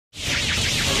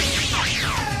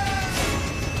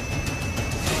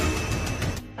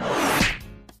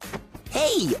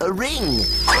me a ring.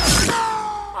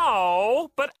 Oh,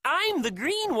 but I'm the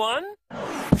green one.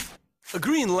 A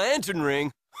green lantern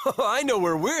ring? I know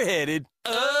where we're headed.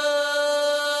 Oh,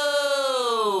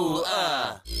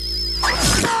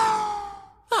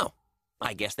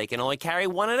 I guess they can only carry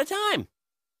one at a time.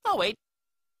 Oh, wait.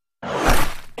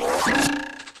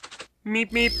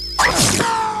 Meep, meep.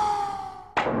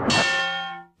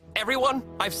 Everyone,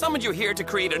 I've summoned you here to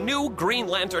create a new Green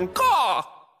Lantern Corps.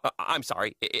 I'm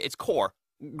sorry, it's Corps.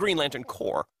 Green Lantern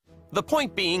Corps. The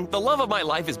point being, the love of my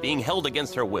life is being held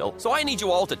against her will, so I need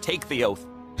you all to take the oath.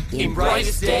 In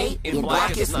brightest day, in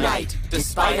blackest night,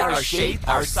 despite our shape,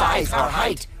 our size, our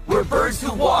height, we're birds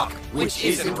who walk, which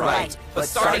isn't right. But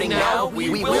starting now, we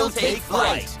will take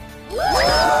flight.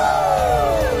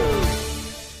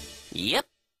 Yep.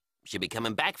 She'll be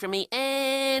coming back for me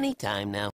any time now.